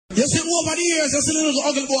You see, over the years, I see a little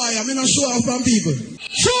ugly boy, I'm not show off from people.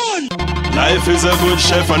 Chune! Life is a good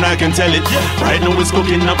chef and I can tell it. Right now it's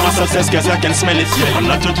cooking up my success cause I can smell it. I'm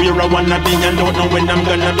not too clear I wanna be and don't know when I'm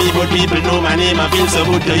gonna be, but people know my name, I feel so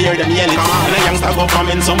good to hear them yell it. And a youngster go from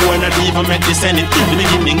in somewhere not even met the Senate. The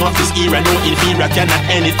beginning of this era, no inferior cannot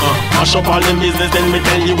end it. Mash up all them business, then me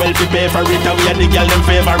tell you well to pay for it. And we are the girl them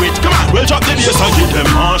favorite. Come on, we'll drop the bass and give them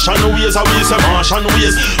Martian Wayz. I will say Martian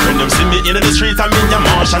Wayz. When them see me in the street, I mean your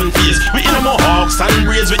Martian face. We in a Mohawks and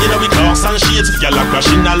braids, we in a we clocks and shades. Y'all a crash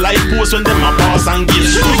in a light post when them a pass and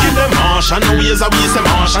gates. We give them Martian Wayz, I will say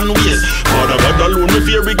Martian Wayz. For the God alone we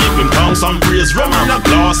fear, we give him thanks and praise. Rum in a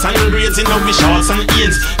glass and grades, in a we shorts and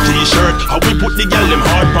aids. T-shirt, how we put the girl them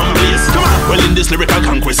hard pan blaze. Come on, well in this lyrical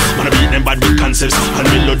conquest, wanna beat them bad with concepts. And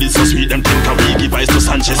melodies so sweet, them think we give eyes to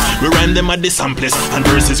Sanchez. We rhyme them at the samplest, and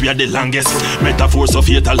verses we are the longest. Metaphors of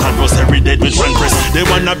fatal hand was every dead with one press. They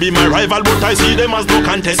wanna be my rival, but I see them as no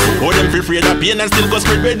contest. Oh, them feel afraid of pain and still go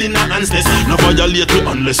spread red in a handless. No violate we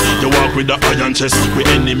unless you walk with the iron chest. We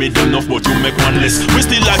enemy them enough, but you make one less. We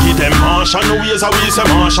still like it them Martian Wayz, we say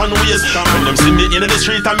Martian Wayz. When them see me in the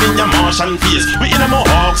street, I mean your Martian face. We in a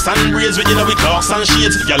Mohawks and braids, we in a we clocks and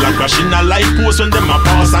shades. Y'all a crash in a light post when them a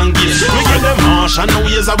pass and gates. We give them Martian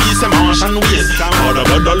Wayz, we say Martian Wayz. For the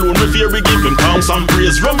God alone we fear, we give him thanks and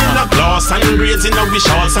praise. Rum in a glass and grades, in a we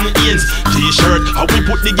shorts and aids. T-shirt, how we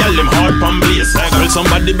put the girl them hard pan blaze. Well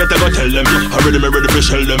somebody better go tell them, already me ready to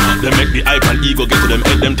shell them. They make the hype and ego get to them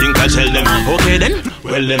head, them think I shell them. Okay then,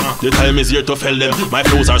 well then, the time is here to fell them. My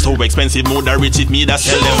flows are so expensive, more than rich it me that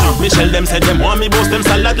sell them. Me shell them, said them, want me boast them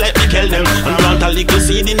salad like me kill them. And plant a little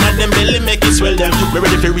seed in at them belly, make it swell them. Me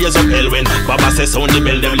ready to raise up hell when Baba says sound the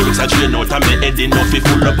bell them. Lyrics are train out and me head enough, it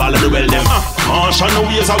full up all of the well them. Martian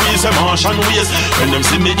Wayz, we say Martian Wayz. When them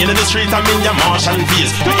see me in the street, I mean your Martian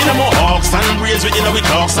face. We in a Mohawks and braids, we in a we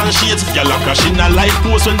clocks and shades. Y'all a crash in a light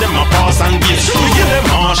post when them a pass and gates. We give them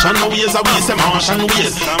Martian Wayz, we say Martian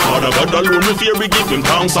Wayz. For the God alone we fear, we give him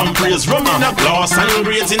thanks and praise. Rum in a glass and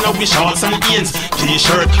grades, in a we shorts and aids.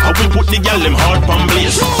 T-shirt, how we put the girl them hard pan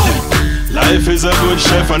blaze. Life is a good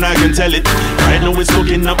chef and I can tell it. Right now it's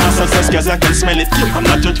cooking up my success cause I can smell it. I'm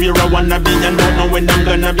not too clear I wanna be and don't know when I'm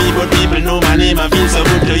gonna be, but people know my name, I feel so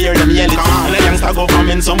good to hear them yell it. And a youngster go from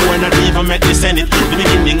in somewhere not even met the Senate. The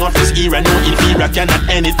beginning of this era, no inferior cannot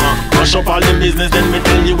end it. Push up all them business, then me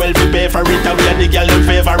tell you well to pay for it. And we are the girl them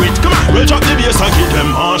favorite. Come on, we'll drop the bass and give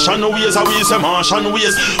them Martian Wayz, we say Martian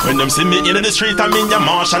Wayz. When them see me in the street, I mean your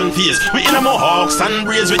Martian face. We in a Mohawks and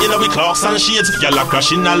braids, we in a we clocks and shades. Y'all a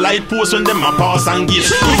crash in a light post when them a pass and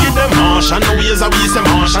gates. We give them Martian Wayz, we say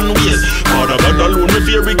Martian Wayz. For the God alone we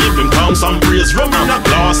fear, we give him thanks and praise. Rum in a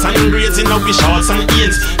glass and grades, in a we shorts and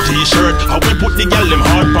aids. T-shirt, how we put the girl them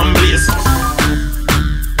hard pan blaze.